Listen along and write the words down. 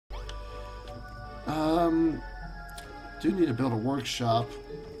Do need to build a workshop.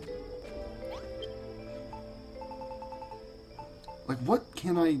 Like, what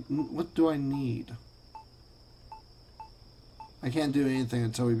do I need? I can't do anything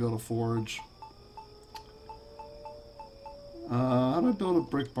until we build a forge. How do I build a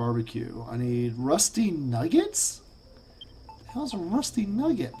brick barbecue? I need rusty nuggets? What the hell's a rusty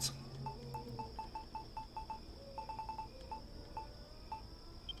nugget?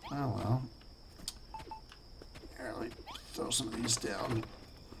 Oh well. Here, let me throw some of these down.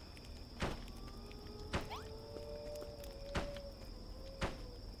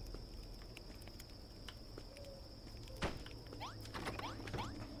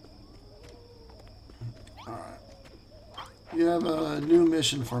 You have a new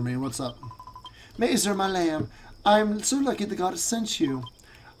mission for me. What's up? Mazer, my lamb. I'm so lucky the goddess sent you.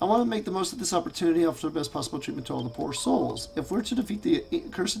 I want to make the most of this opportunity, offer the best possible treatment to all the poor souls. If we're to defeat the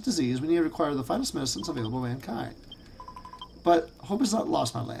accursed disease, we need to require the finest medicines available to mankind. But hope is not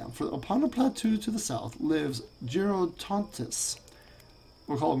lost, my lamb, for upon a plateau to the south lives Drohl Defiler.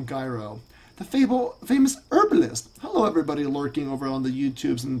 We'll call him Gyro. The famous herbalist. Hello, everybody lurking over on the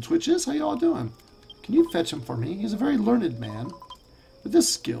YouTubes and the Twitches. How y'all doing? Can you fetch him for me? He's a very learned man. With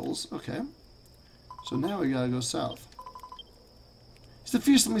his skills. Okay. So now we gotta go south. He's a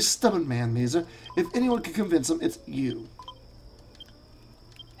fiercely stubborn man, Mazer. If anyone can convince him, it's you.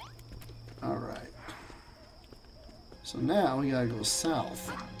 Alright. So now we gotta go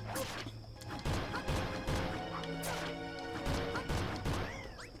south.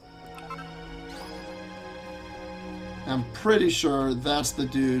 I'm pretty sure that's the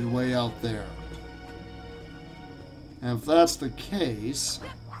dude way out there. And if that's the case...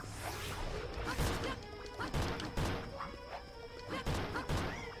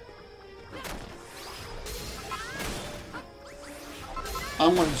 I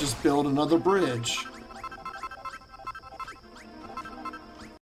want to just build another bridge.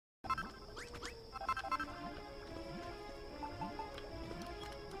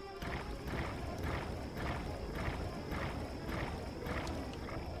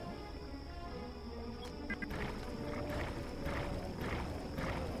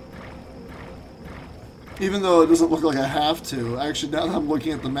 Even though it doesn't look like I have to. Actually, now that I'm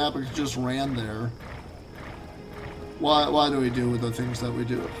looking at the map, I just ran there. Why do we do the things that we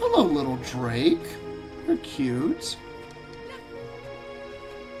do? Hello, little Drake. You're cute.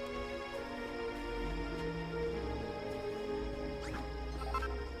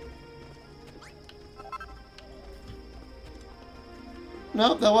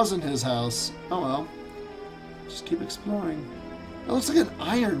 Nope, that wasn't his house. Oh well. Just keep exploring. That looks like an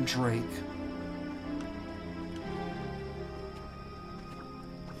iron drake.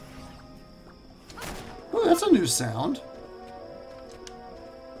 Oh, that's a new sound.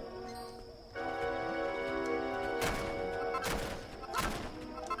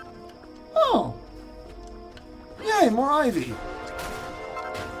 Oh. Yay, more ivy.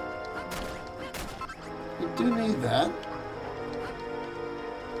 You do need that.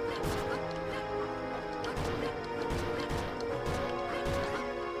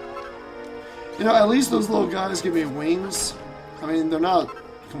 You know, at least those little guys give me wings. I mean, they're not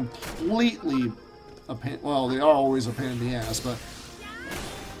completely a pain. Well, they are always a pain in the ass, but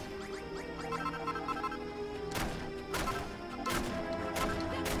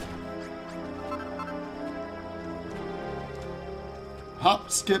hop,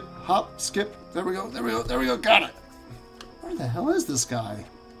 skip, hop, skip. There we go, there we go, there we go. Got it. Where the hell is this guy?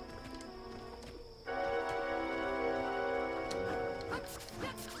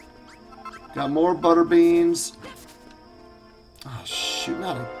 Got more butter beans. Oh, shoot,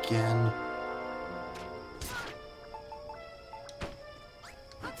 not again.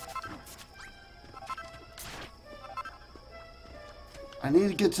 I need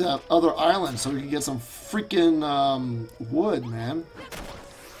to get to that other island so we can get some freaking wood, man.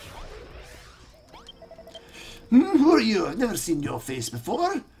 Who are you? I've never seen your face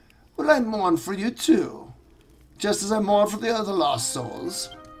before. Well, I mourn for you too. Just as I mourn for the other lost souls.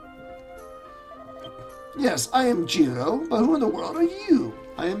 Yes, I am Jiro, but who in the world are you?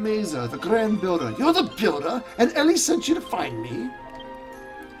 I am Mesa, the Grand Builder. You're the builder, and Ellie sent you to find me?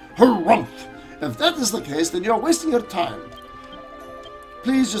 Harumph! If that is the case, then you're wasting your time.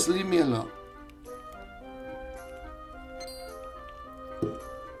 Please just leave me alone.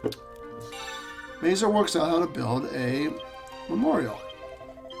 Mazer works out how to build a memorial.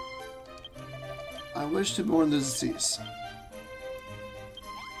 I wish to mourn the deceased.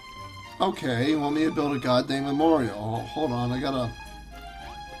 Okay, you want me to build a goddamn memorial. Oh, hold on, I got a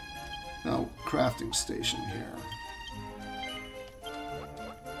crafting station here.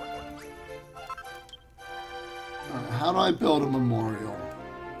 Alright, how do I build a memorial?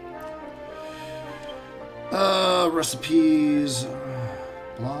 Recipes.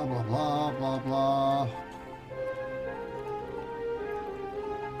 Blah, blah, blah, blah, blah.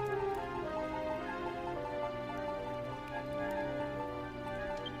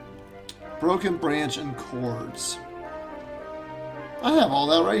 Broken branch and cords. I have all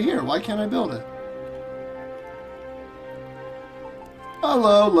that right here. Why can't I build it?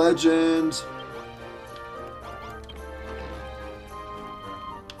 Hello, legend.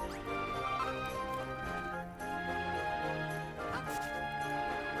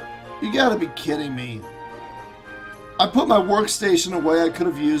 You gotta be kidding me. I put my workstation away. I could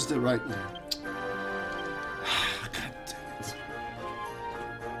have used it right now. God damn it.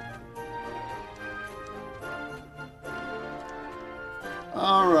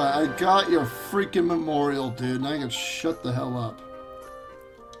 Alright, I got your freaking memorial, dude. Now I can shut the hell up.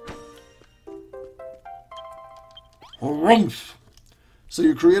 Harumph! So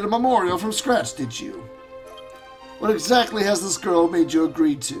you created a memorial from scratch, did you? What exactly has this girl made you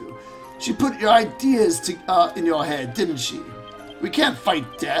agree to? She put your ideas in your head, didn't she? We can't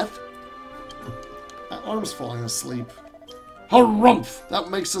fight death. My arm's falling asleep. Harumph!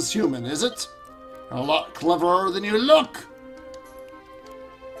 That makes us human, is it? You're a lot cleverer than you look.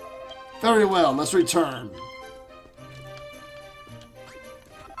 Very well, let's return.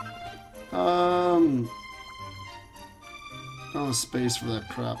 No space for that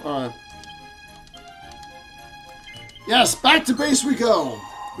crap. Alright. Yes, back to base we go!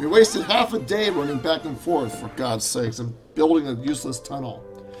 We wasted half a day running back and forth, for God's sakes, and building a useless tunnel.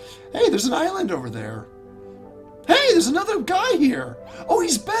 Hey, there's an island over there. Hey, there's another guy here! Oh,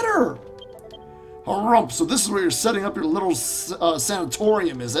 he's better! Harump, so this is where you're setting up your little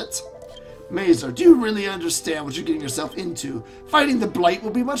sanatorium, is it? Mazer, do you really understand what you're getting yourself into? Fighting the Blight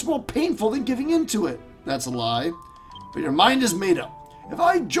will be much more painful than giving into it. That's a lie. But your mind is made up. If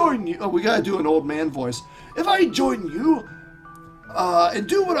I join you... Oh, we gotta do an old man voice. If I join you, and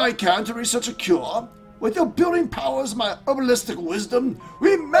do what I can to research a cure, with your building powers and my herbalistic wisdom,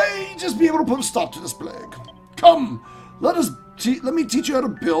 we may just be able to put a stop to this plague. Come, let me teach you how to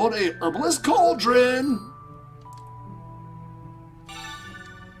build a herbalist cauldron.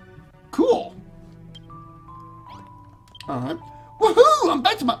 Cool. Alright. Woohoo! I'm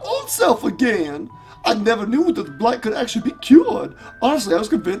back to my old self again! I never knew that the blight could actually be cured. Honestly, I was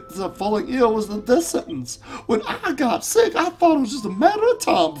convinced that falling ill was the death sentence. When I got sick, I thought it was just a matter of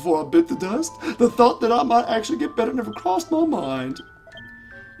time before I bit the dust. The thought that I might actually get better never crossed my mind.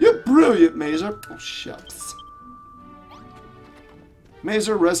 You're brilliant, Mazer. Oh, shucks.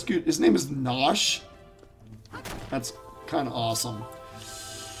 Mazer rescued... His name is Nosh. That's kind of awesome.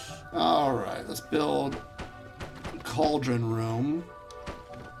 Alright, let's build a cauldron room.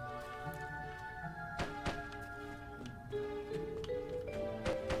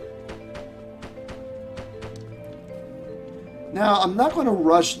 Now, I'm not going to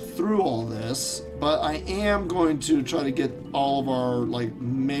rush through all this, but I am going to try to get all of our, like,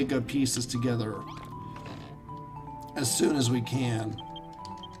 mega pieces together as soon as we can.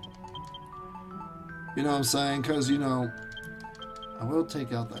 You know what I'm saying? Because, you know, I will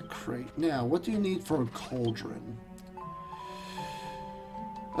take out that crate. Now, what do you need for a cauldron?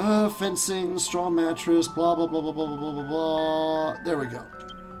 Fencing, straw mattress, blah, blah, blah, blah, blah, blah, blah, blah. There we go.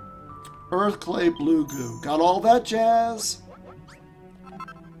 Earth, clay, blue goo. Got all that jazz?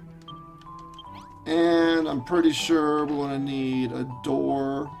 And I'm pretty sure we're going to need a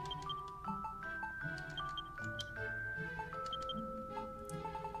door.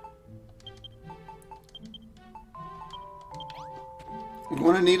 We're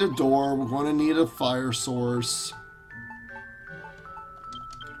going to need a door. We're going to need a fire source.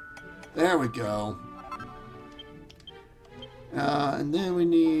 There we go. And then we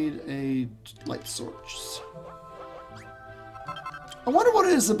need a light source. I wonder what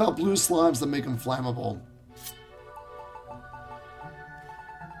it is about blue slimes that make them flammable.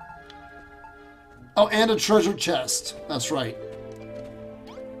 Oh, and a treasure chest. That's right.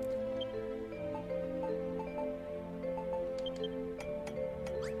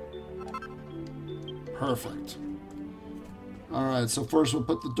 Perfect. Alright, so first we'll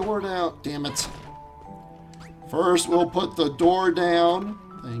put the door down. Damn it. First we'll put the door down.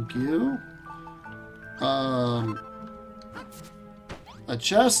 Thank you. A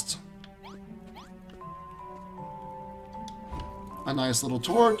chest. A nice little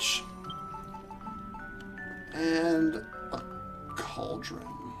torch. And a cauldron.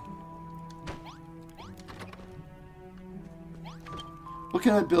 What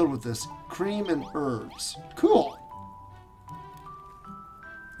can I build with this? Cream and herbs. Cool.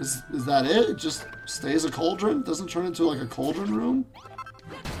 Is that it? It just stays a cauldron? Doesn't turn into like a cauldron room?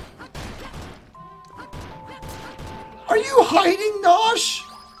 Are you hiding, Nosh?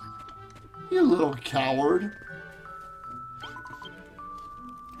 You little coward.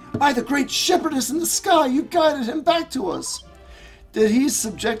 By the great shepherdess in the sky, you guided him back to us. Did he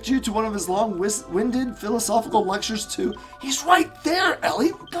subject you to one of his long-winded philosophical lectures too? He's right there,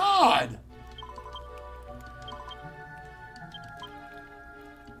 Ellie. God.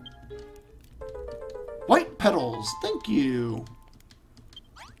 White petals. Thank you.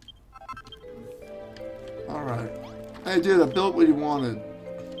 Alright. Hey, dude, I built what you wanted.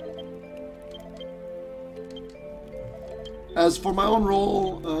 As for my own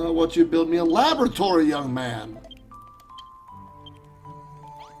role, what you build me a laboratory, young man.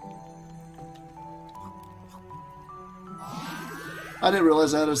 I didn't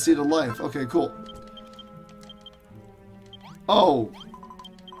realize I had a seed of life. Okay, cool. Oh.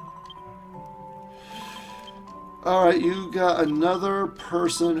 Alright, you got another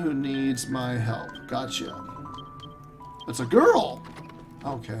person who needs my help. Gotcha. It's a girl.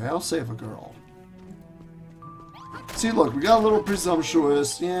 Okay, I'll save a girl. See, look, we got a little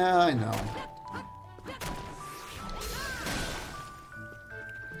presumptuous. Yeah, I know.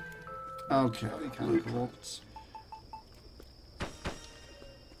 Okay, kind of cool.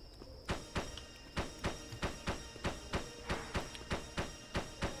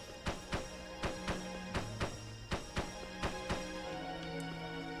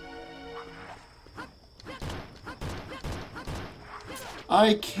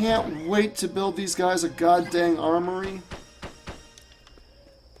 I can't wait to build these guys a goddamn armory.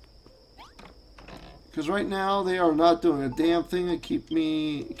 Because right now they are not doing a damn thing to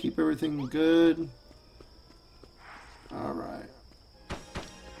keep everything good. Alright.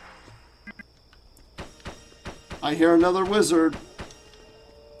 I hear another wizard.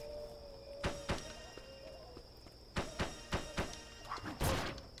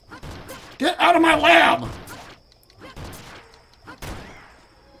 Get out of my lab!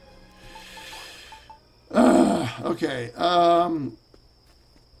 Okay,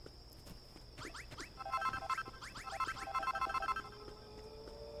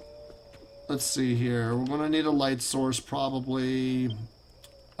 let's see here. We're gonna need a light source probably.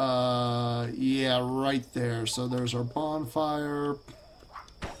 Yeah, right there. So there's our bonfire.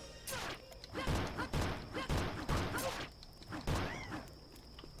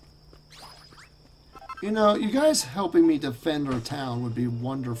 You know, you guys helping me defend our town would be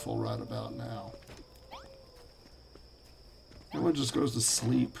wonderful right about now. Everyone just goes to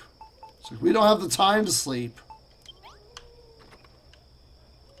sleep. It's like, we don't have the time to sleep.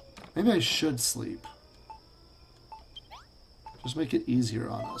 Maybe I should sleep. Just make it easier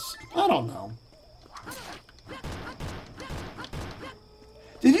on us. I don't know.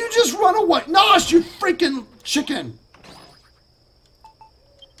 Did you just run away? Nosh, you freaking chicken!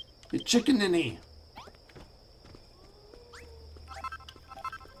 You chicken ninny.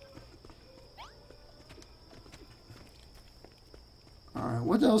 Alright,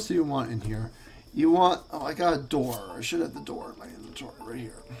 what else do you want in here? You want... Oh, I got a door. I should have the door in my inventory right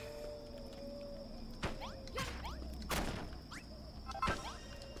here.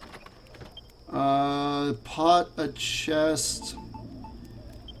 Pot, a chest.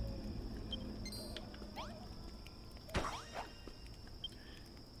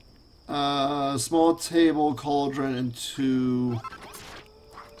 Small table, cauldron, and 2...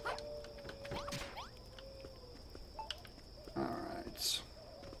 Alright.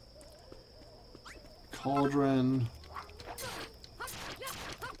 Cauldron.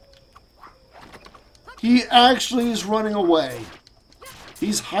 He actually is running away.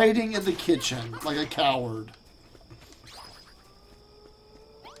 He's hiding in the kitchen like a coward.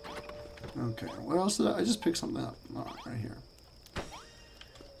 Okay, what else did I just picked something up? Oh, right here.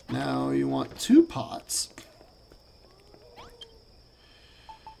 Now you want 2 pots.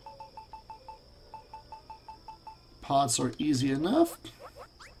 Pots are easy enough.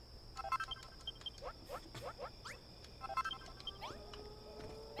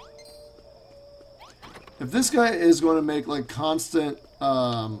 If this guy is going to make like constant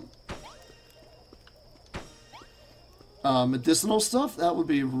medicinal stuff, that would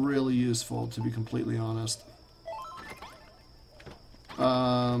be really useful, to be completely honest.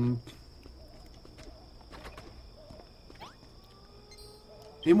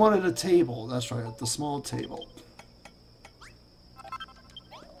 He wanted a table, that's right, the small table.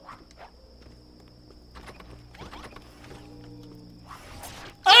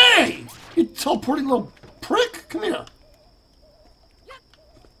 Hey! You teleporting little prick! Come here.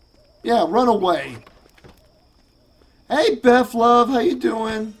 Yeah, run away. Hey, Beth Love, how you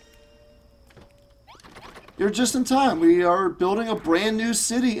doing? You're just in time. We are building a brand new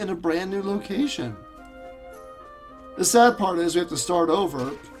city in a brand new location. The sad part is we have to start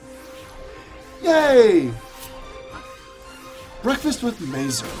over. Yay! Breakfast with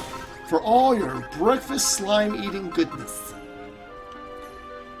Mazer. For all your breakfast slime-eating goodness.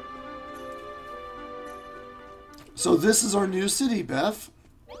 So this is our new city, Beth.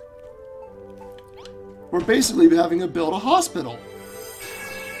 We're basically having to build a hospital.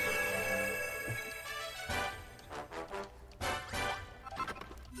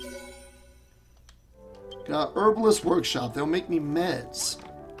 Got herbalist workshop. They'll make me meds,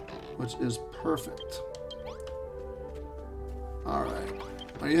 which is perfect. All right.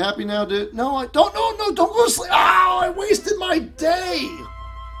 Are you happy now, dude? No, I don't. No, don't go to sleep. Ow! I wasted my day.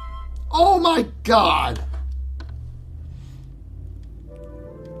 Oh my God.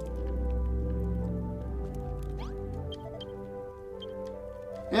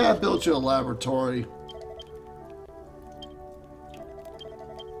 Yeah, I built you a laboratory.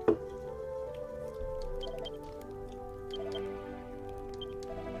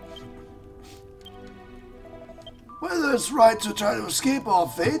 Whether it's right to try to escape our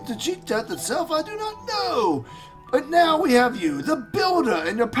fate, to cheat death itself, I do not know. But now we have you, the builder,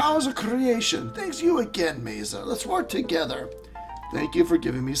 and your powers of creation. Thanks you again, Mesa. Let's work together. Thank you for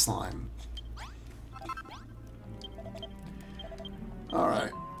giving me slime.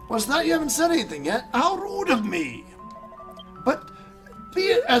 Alright. What's that? You haven't said anything yet. How rude of me. But be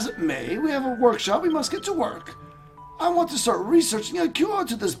it as it may, we have a workshop. We must get to work. I want to start researching a cure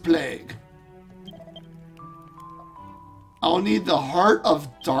to this plague. I'll need the Heart of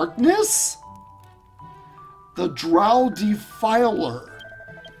Darkness? The Drohl Defiler.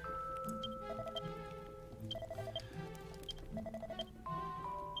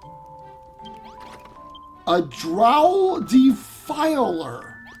 A Drohl Defiler.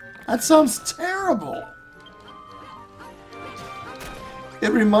 That sounds terrible.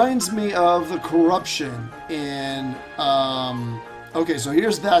 It reminds me of the corruption in, okay, so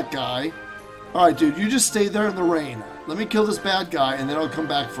here's that guy. Alright, dude, you just stay there in the rain. Let me kill this bad guy, and then I'll come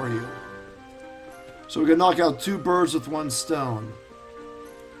back for you. So we can knock out 2 birds with 1 stone.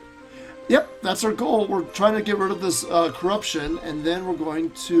 Yep, that's our goal. We're trying to get rid of this corruption, and then we're going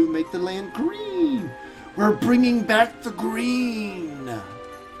to make the land green. We're bringing back the green.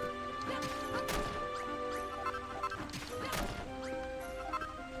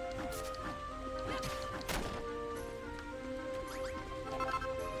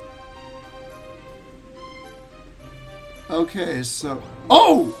 Okay, so...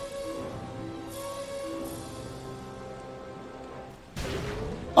 Oh!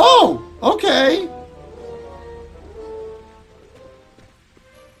 Oh! Okay!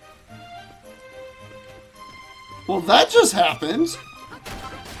 Well, that just happened.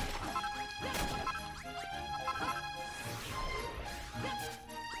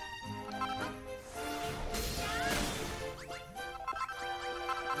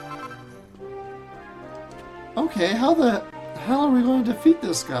 Okay, how the hell are we going to defeat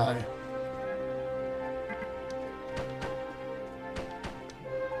this guy?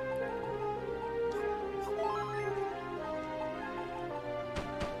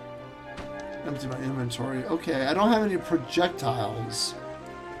 Empty my inventory. Okay, I don't have any projectiles.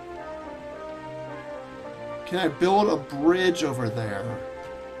 Can I build a bridge over there?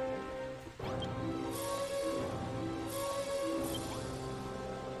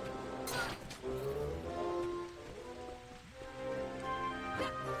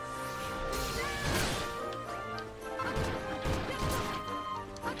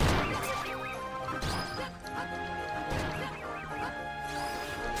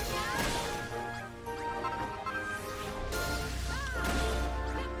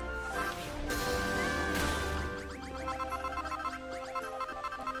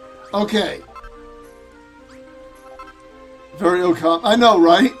 Okay. Very Okami. I know,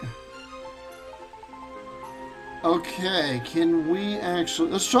 right? Okay, can we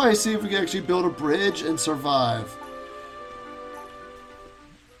actually... Let's try to see if we can actually build a bridge and survive.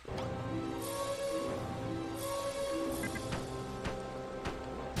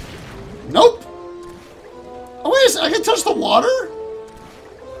 Nope! Oh, wait a second. I can touch the water?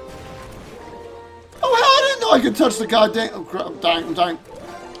 Oh, hell, I didn't know I could touch the goddamn... Oh, crap. I'm dying.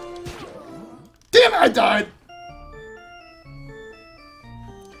 Damn it, I died!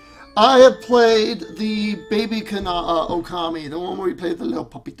 I have played the Baby Okami, the one where we played the little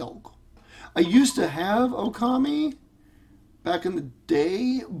puppy dog. I used to have Okami back in the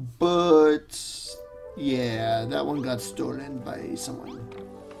day, but yeah, that one got stolen by someone.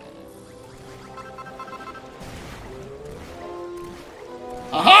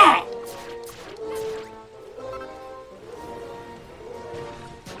 Aha!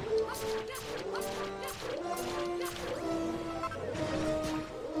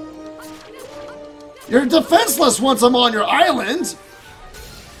 You're defenseless once I'm on your island.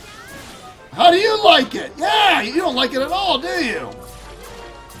 How do you like it? Yeah, you don't like it at all, do you?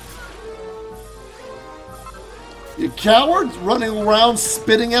 You cowards running around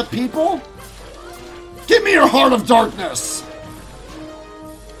spitting at people? Give me your heart of darkness!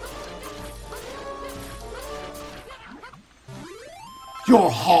 Your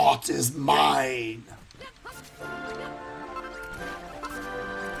heart is mine!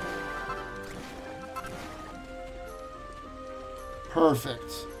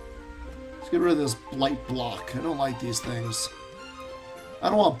 Perfect. Let's get rid of this blight block. I don't like these things. I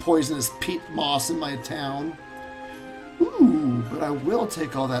don't want poisonous peat moss in my town. Ooh, but I will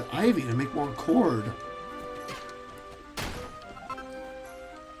take all that ivy to make more cord.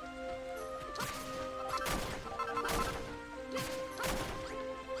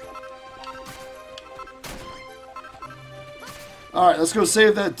 Alright, let's go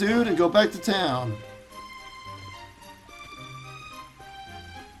save that dude and go back to town.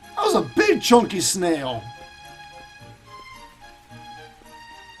 That was a big chunky snail.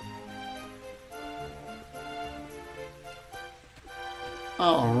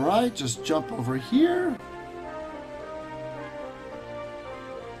 Alright, just jump over here.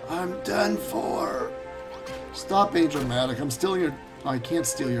 I'm done for. Stop being dramatic. I'm stealing your... I can't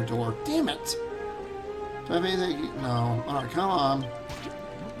steal your door. Damn it. Do I have anything? No. Alright, come on.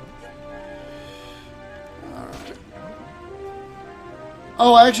 Alright.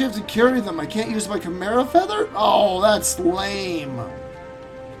 Oh, I actually have to carry them. I can't use my chimera feather? Oh, that's lame.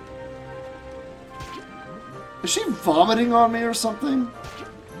 Is she vomiting on me or something?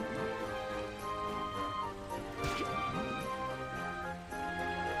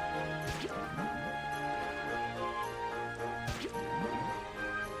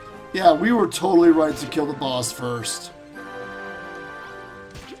 Yeah, we were totally right to kill the boss first.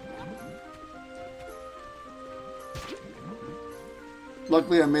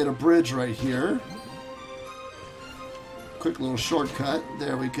 Luckily, I made a bridge right here. Quick little shortcut.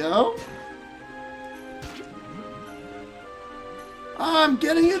 There we go. I'm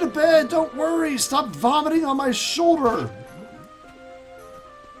getting you to bed. Don't worry. Stop vomiting on my shoulder.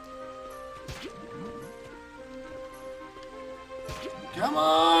 Come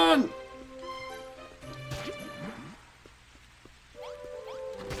on.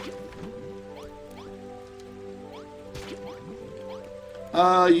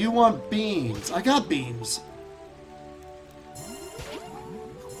 You want beans. I got beans.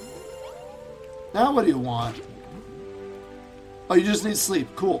 Now what do you want? Oh, you just need sleep.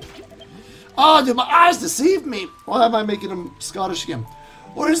 Cool. Oh, did my eyes deceive me? Why am I making them Scottish again?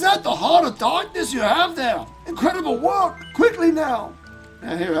 Or is that the heart of darkness you have there? Incredible work! Quickly now!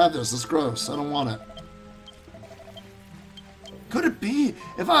 Yeah, here, have this. It's gross. I don't want it. Could it be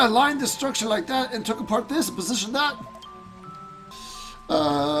if I aligned this structure like that and took apart this and positioned that?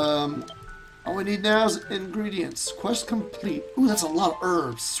 All we need now is ingredients. Quest complete. Ooh, that's a lot of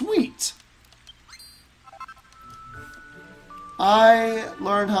herbs. Sweet! I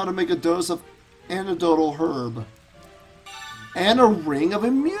learned how to make a dose of antidotal herb. And a ring of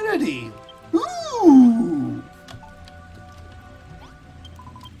immunity. Ooh!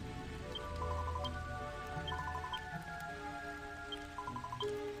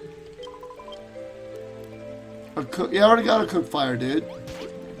 Yeah, I already got a cook fire, dude.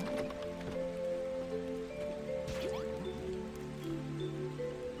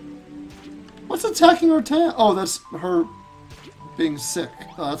 What's attacking her town? Oh, that's her being sick.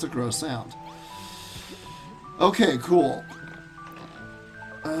 Oh, that's a gross sound. Okay, cool.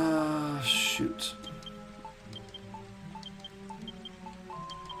 Shoot.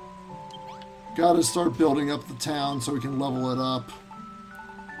 Gotta start building up the town so we can level it up.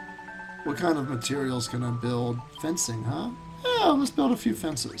 What kind of materials can I build? Fencing, huh? Yeah, let's build a few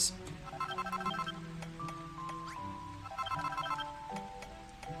fences.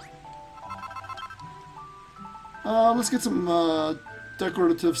 Let's get some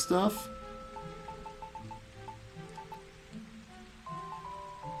decorative stuff.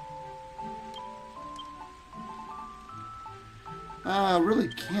 I really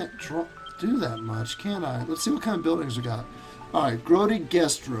can't do that much, can I? Let's see what kind of buildings we got. Alright, grody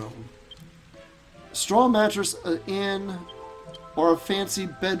guest room. Straw mattress, an inn, or a fancy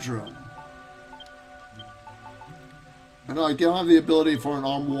bedroom. And I don't have the ability for an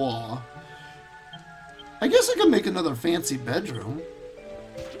armoire. I guess I could make another fancy bedroom.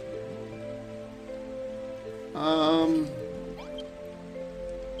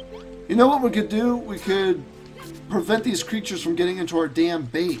 You know what we could do? We could prevent these creatures from getting into our damn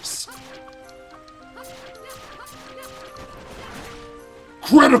base.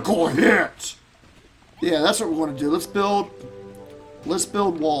 Critical hit! Yeah, that's what we want to do. Let's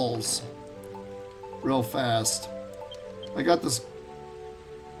build walls real fast. I got this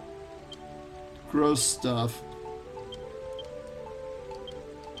gross stuff.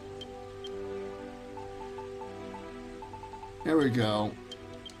 There we go.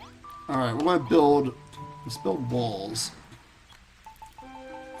 Alright, we're going to let's build walls.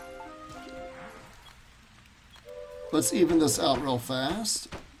 Let's even this out real fast.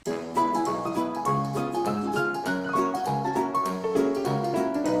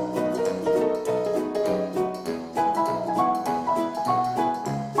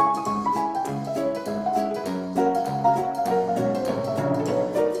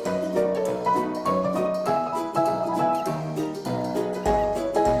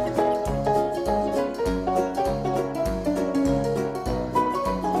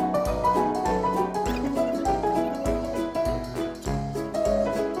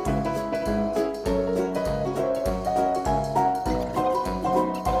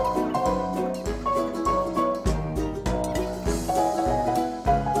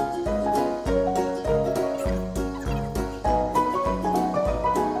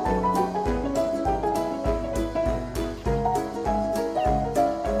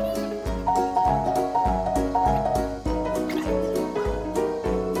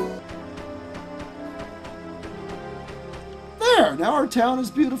 Now our town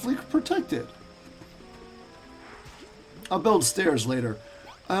is beautifully protected. I'll build stairs later.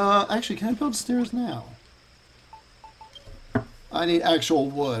 Actually, can I build stairs now? I need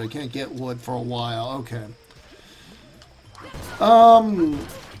actual wood. I can't get wood for a while. Okay.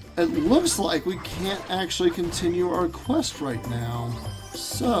 It looks like we can't actually continue our quest right now.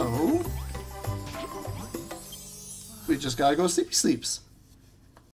 So we just gotta go sleepy sleeps.